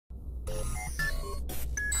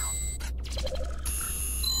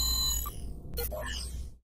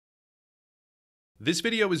This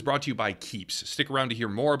video is brought to you by Keeps. Stick around to hear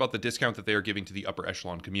more about the discount that they are giving to the upper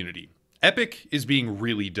echelon community. Epic is being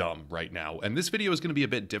really dumb right now, and this video is going to be a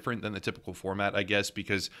bit different than the typical format, I guess,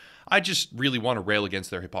 because I just really want to rail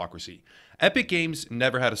against their hypocrisy. Epic Games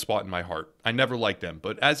never had a spot in my heart. I never liked them,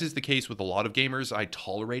 but as is the case with a lot of gamers, I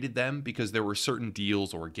tolerated them because there were certain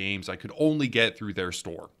deals or games I could only get through their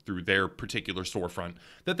store, through their particular storefront,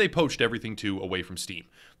 that they poached everything to away from Steam,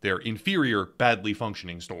 their inferior, badly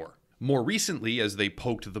functioning store. More recently, as they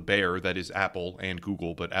poked the bear that is Apple and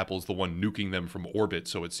Google, but Apple's the one nuking them from orbit,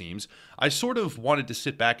 so it seems, I sort of wanted to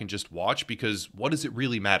sit back and just watch because what does it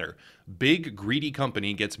really matter? Big, greedy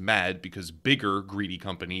company gets mad because bigger, greedy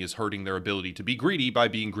company is hurting their ability to be greedy by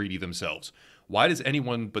being greedy themselves. Why does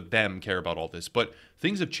anyone but them care about all this? But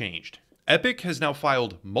things have changed. Epic has now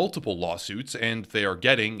filed multiple lawsuits, and they are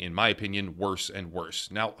getting, in my opinion, worse and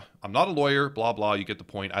worse. Now, I'm not a lawyer, blah, blah, you get the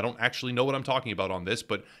point. I don't actually know what I'm talking about on this,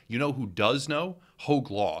 but you know who does know?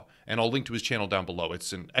 HOEG Law, and I'll link to his channel down below.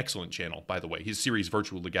 It's an excellent channel, by the way. His series,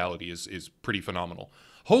 Virtual Legality, is pretty phenomenal.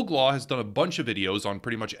 HOEG Law has done a bunch of videos on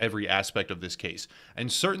pretty much every aspect of this case,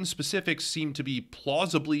 and certain specifics seem to be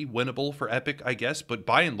plausibly winnable for Epic, I guess, but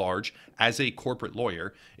by and large, as a corporate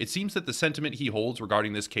lawyer, it seems that the sentiment he holds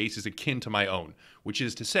regarding this case is akin to my own, which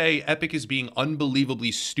is to say, Epic is being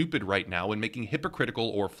unbelievably stupid right now and making hypocritical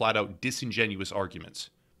or flat-out disingenuous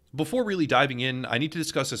arguments. Before really diving in, I need to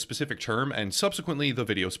discuss a specific term and subsequently the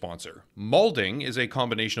video sponsor. Malding is a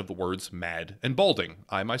combination of the words mad and balding.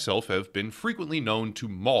 I myself have been frequently known to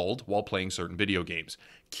mald while playing certain video games.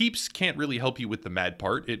 Keeps can't really help you with the mad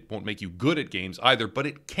part, it won't make you good at games either, but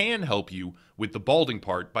it can help you with the balding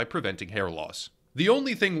part by preventing hair loss. The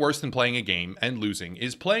only thing worse than playing a game and losing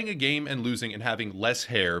is playing a game and losing and having less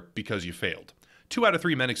hair because you failed. 2 out of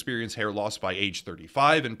 3 men experience hair loss by age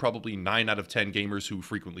 35, and probably 9 out of 10 gamers who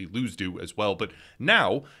frequently lose do as well, but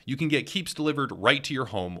now you can get Keeps delivered right to your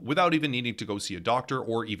home without even needing to go see a doctor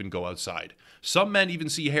or even go outside. Some men even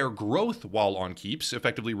see hair growth while on Keeps,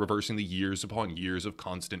 effectively reversing the years upon years of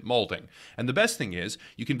constant malding. And the best thing is,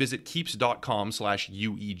 you can visit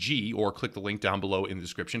keeps.com/UEG or click the link down below in the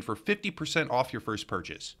description for 50% off your first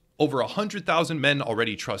purchase. Over 100,000 men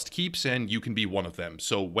already trust Keeps, and you can be one of them.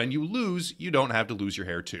 So when you lose, you don't have to lose your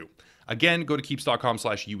hair too. Again, go to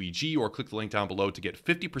keeps.com/UEG or click the link down below to get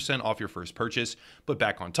 50% off your first purchase. But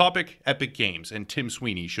back on topic, Epic Games and Tim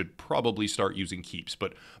Sweeney should probably start using Keeps.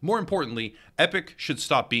 But more importantly, Epic should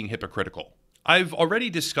stop being hypocritical. I've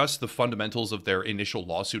already discussed the fundamentals of their initial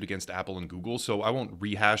lawsuit against Apple and Google, so I won't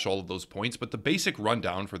rehash all of those points, but the basic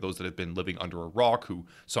rundown for those that have been living under a rock who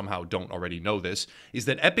somehow don't already know this, is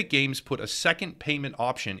that Epic Games put a second payment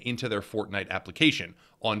option into their Fortnite application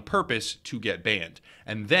on purpose to get banned.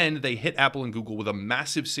 And then they hit Apple and Google with a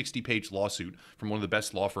massive 60-page lawsuit from one of the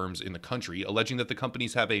best law firms in the country, alleging that the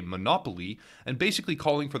companies have a monopoly and basically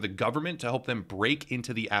calling for the government to help them break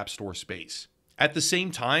into the App Store space. At the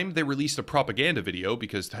same time, they released a propaganda video,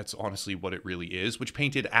 because that's honestly what it really is, which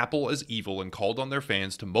painted Apple as evil and called on their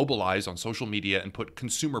fans to mobilize on social media and put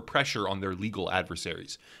consumer pressure on their legal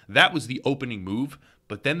adversaries. That was the opening move,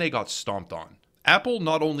 but then they got stomped on. Apple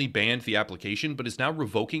not only banned the application, but is now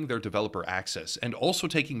revoking their developer access and also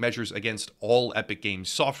taking measures against all Epic Games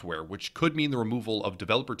software, which could mean the removal of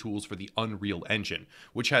developer tools for the Unreal Engine,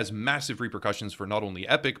 which has massive repercussions for not only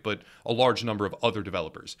Epic, but a large number of other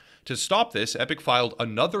developers. To stop this, Epic filed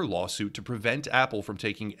another lawsuit to prevent Apple from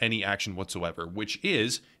taking any action whatsoever, which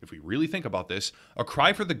is, if we really think about this, a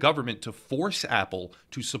cry for the government to force Apple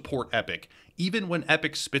to support Epic, even when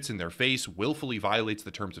Epic spits in their face, willfully violates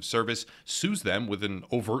the terms of service, sues them with an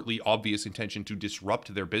overtly obvious intention to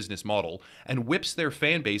disrupt their business model, and whips their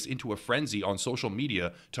fan base into a frenzy on social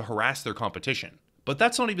media to harass their competition. But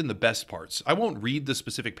that's not even the best parts. I won't read the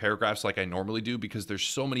specific paragraphs like I normally do because there's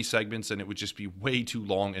so many segments and it would just be way too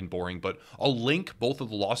long and boring, but I'll link both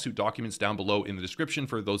of the lawsuit documents down below in the description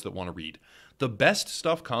for those that want to read. The best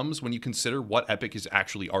stuff comes when you consider what Epic is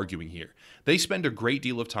actually arguing here. They spend a great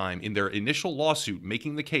deal of time in their initial lawsuit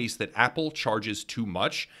making the case that Apple charges too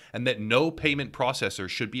much and that no payment processor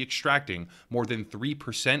should be extracting more than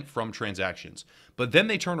 3% from transactions. But then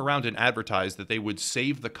they turn around and advertise that they would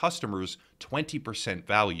save the customers 20%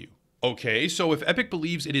 value. Okay, so if Epic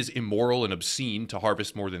believes it is immoral and obscene to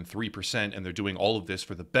harvest more than 3% and they're doing all of this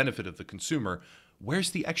for the benefit of the consumer,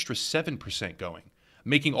 where's the extra 7% going?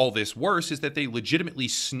 Making all this worse is that they legitimately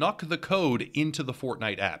snuck the code into the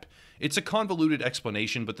Fortnite app. It's a convoluted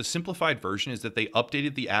explanation, but the simplified version is that they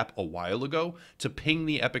updated the app a while ago to ping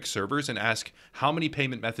the Epic servers and ask how many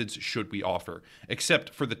payment methods should we offer. Except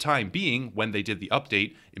for the time being, when they did the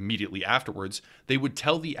update immediately afterwards, they would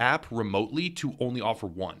tell the app remotely to only offer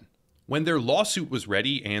one. When their lawsuit was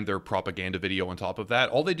ready and their propaganda video on top of that,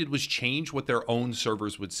 all they did was change what their own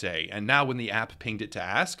servers would say. And now when the app pinged it to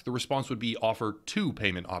ask, the response would be offer 2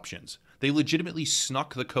 payment options. They legitimately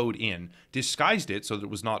snuck the code in, disguised it so that it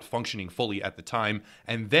was not functioning fully at the time,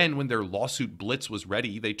 and then when their lawsuit blitz was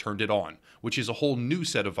ready, they turned it on, which is a whole new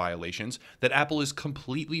set of violations that Apple is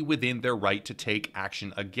completely within their right to take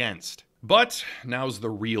action against. But now's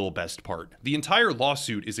the real best part. The entire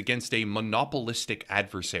lawsuit is against a monopolistic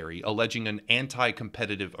adversary alleging an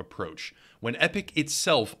anti-competitive approach, when Epic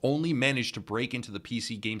itself only managed to break into the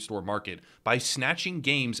PC game store market by snatching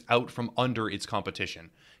games out from under its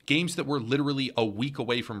competition. Games that were literally a week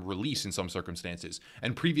away from release in some circumstances,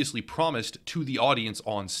 and previously promised to the audience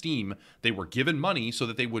on Steam. They were given money so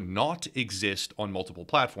that they would not exist on multiple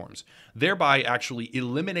platforms, thereby actually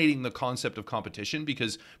eliminating the concept of competition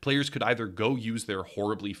because players could either go use their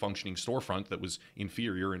horribly functioning storefront that was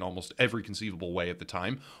inferior in almost every conceivable way at the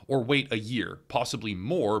time, or wait a year, possibly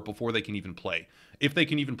more, before they can even play, if they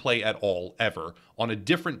can even play at all, ever, on a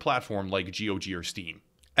different platform like GOG or Steam.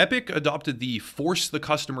 Epic adopted the force the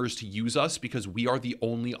customers to use us because we are the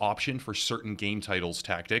only option for certain game titles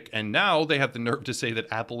tactic, and now they have the nerve to say that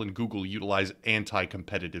Apple and Google utilize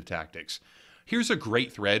anti-competitive tactics. Here's a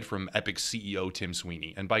great thread from Epic's CEO Tim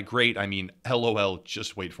Sweeney, and by great I mean LOL,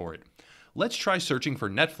 just wait for it. Let's try searching for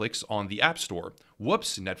Netflix on the App Store.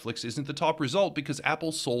 Whoops, Netflix isn't the top result because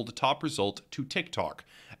Apple sold the top result to TikTok.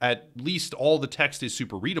 At least all the text is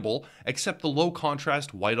super readable, except the low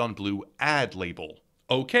contrast white on blue ad label.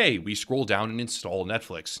 Okay, we scroll down and install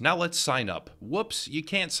Netflix. Now let's sign up. Whoops, you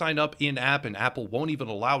can't sign up in-app and Apple won't even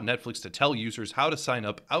allow Netflix to tell users how to sign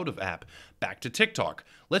up out of app. Back to TikTok.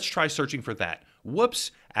 Let's try searching for that.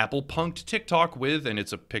 Whoops, Apple punked TikTok with, and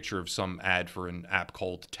it's a picture of some ad for an app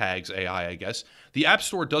called Tags AI, I guess. The App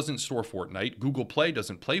Store doesn't store Fortnite. Google Play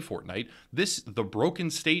doesn't play Fortnite. This, the broken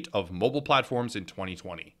state of mobile platforms in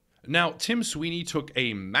 2020. Now, Tim Sweeney took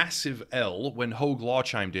a massive L when HOEG Law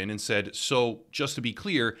chimed in and said, so, just to be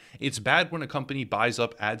clear, it's bad when a company buys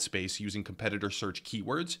up ad space using competitor search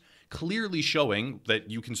keywords, clearly showing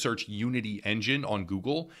that you can search Unity Engine on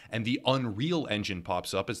Google, and the Unreal Engine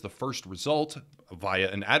pops up as the first result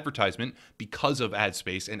via an advertisement because of ad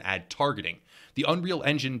space and ad targeting. The Unreal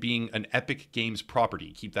Engine being an Epic Games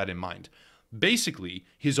property, keep that in mind. Basically,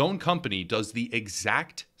 his own company does the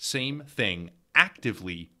exact same thing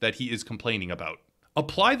actively that he is complaining about.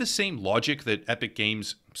 Apply the same logic that Epic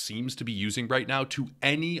Games seems to be using right now to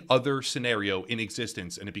any other scenario in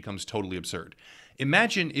existence and it becomes totally absurd.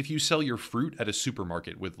 Imagine if you sell your fruit at a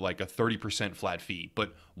supermarket with like a 30% flat fee,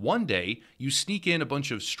 but one day you sneak in a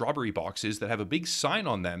bunch of strawberry boxes that have a big sign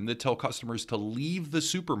on them that tell customers to leave the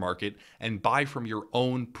supermarket and buy from your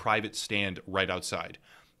own private stand right outside.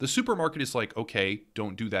 The supermarket is like, okay,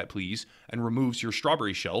 don't do that please, and removes your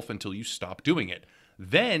strawberry shelf until you stop doing it.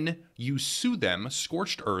 Then you sue them,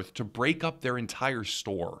 scorched earth, to break up their entire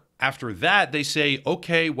store. After that, they say,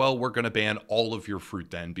 okay, well, we're going to ban all of your fruit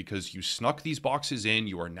then because you snuck these boxes in,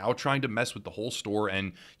 you are now trying to mess with the whole store,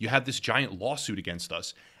 and you have this giant lawsuit against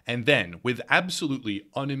us. And then, with absolutely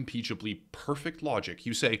unimpeachably perfect logic,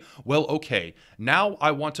 you say, well, okay, now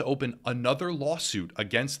I want to open another lawsuit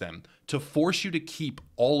against them to force you to keep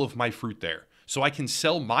all of my fruit there. So I can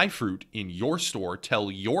sell my fruit in your store, tell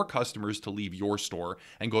your customers to leave your store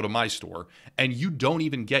and go to my store, and you don't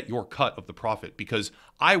even get your cut of the profit because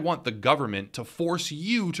I want the government to force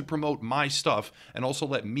you to promote my stuff and also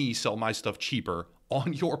let me sell my stuff cheaper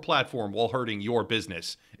on your platform while hurting your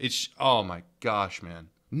business. It's, oh my gosh, man.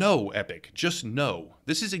 No, Epic, just no.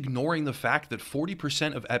 This is ignoring the fact that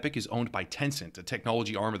 40% of Epic is owned by Tencent, a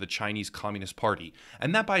technology arm of the Chinese Communist Party.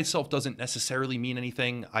 And that by itself doesn't necessarily mean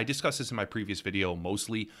anything. I discussed this in my previous video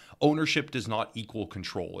mostly. Ownership does not equal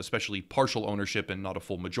control, especially partial ownership and not a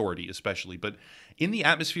full majority especially. But in the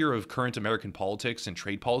atmosphere of current American politics and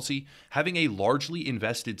trade policy, having a largely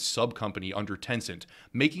invested sub-company under Tencent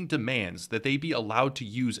making demands that they be allowed to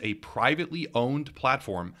use a privately owned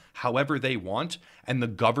platform however they want, and the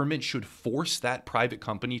government should force that private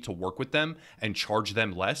company to work with them and charge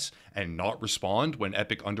them less and not respond when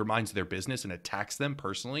Epic undermines their business and attacks them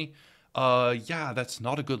personally, yeah, that's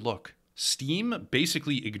not a good look. Steam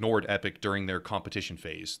basically ignored Epic during their competition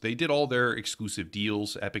phase. They did all their exclusive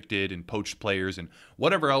deals, Epic did, and poached players and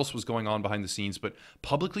whatever else was going on behind the scenes, but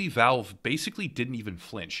publicly Valve basically didn't even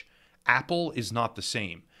flinch. Apple is not the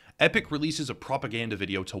same. Epic releases a propaganda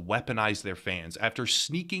video to weaponize their fans after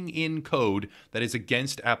sneaking in code that is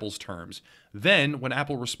against Apple's terms. Then, when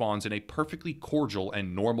Apple responds in a perfectly cordial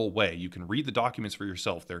and normal way, you can read the documents for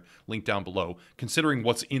yourself, they're linked down below, considering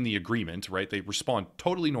what's in the agreement, right? They respond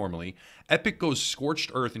totally normally. Epic goes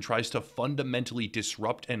scorched earth and tries to fundamentally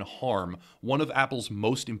disrupt and harm one of Apple's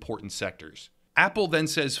most important sectors. Apple then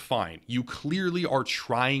says, fine, you clearly are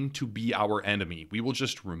trying to be our enemy. We will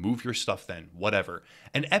just remove your stuff then, whatever.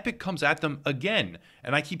 And Epic comes at them again.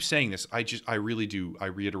 And I keep saying this, I really do, I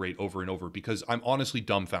reiterate over and over because I'm honestly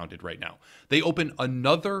dumbfounded right now. They open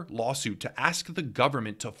another lawsuit to ask the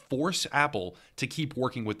government to force Apple to keep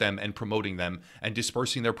working with them and promoting them and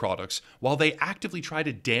dispersing their products while they actively try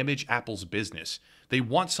to damage Apple's business. They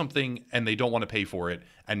want something and they don't want to pay for it.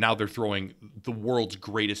 And now they're throwing the world's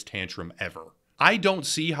greatest tantrum ever. I don't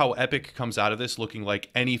see how Epic comes out of this looking like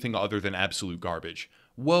anything other than absolute garbage.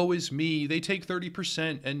 Woe is me, they take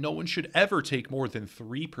 30% and no one should ever take more than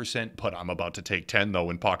 3%, but I'm about to take 10 though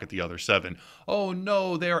and pocket the other 7. Oh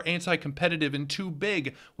no, they are anti-competitive and too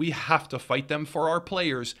big. We have to fight them for our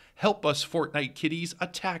players. Help us, Fortnite kiddies,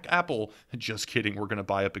 attack Apple. Just kidding, we're gonna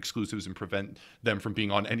buy up exclusives and prevent them from being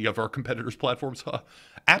on any of our competitors' platforms.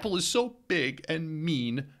 Apple is so big and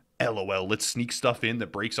mean. LOL, let's sneak stuff in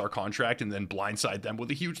that breaks our contract and then blindside them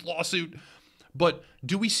with a huge lawsuit. But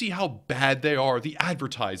do we see how bad they are? The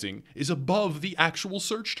advertising is above the actual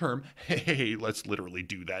search term. Hey, let's literally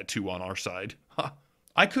do that too on our side.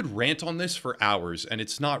 I could rant on this for hours, and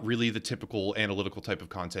it's not really the typical analytical type of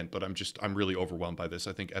content, but I'm really overwhelmed by this.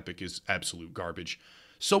 I think Epic is absolute garbage.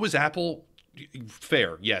 So is Apple.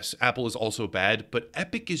 Fair, yes, Apple is also bad, but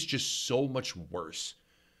Epic is just so much worse.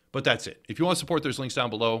 But that's it. If you want to support, there's links down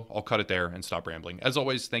below. I'll cut it there and stop rambling. As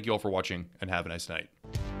always, thank you all for watching and have a nice night.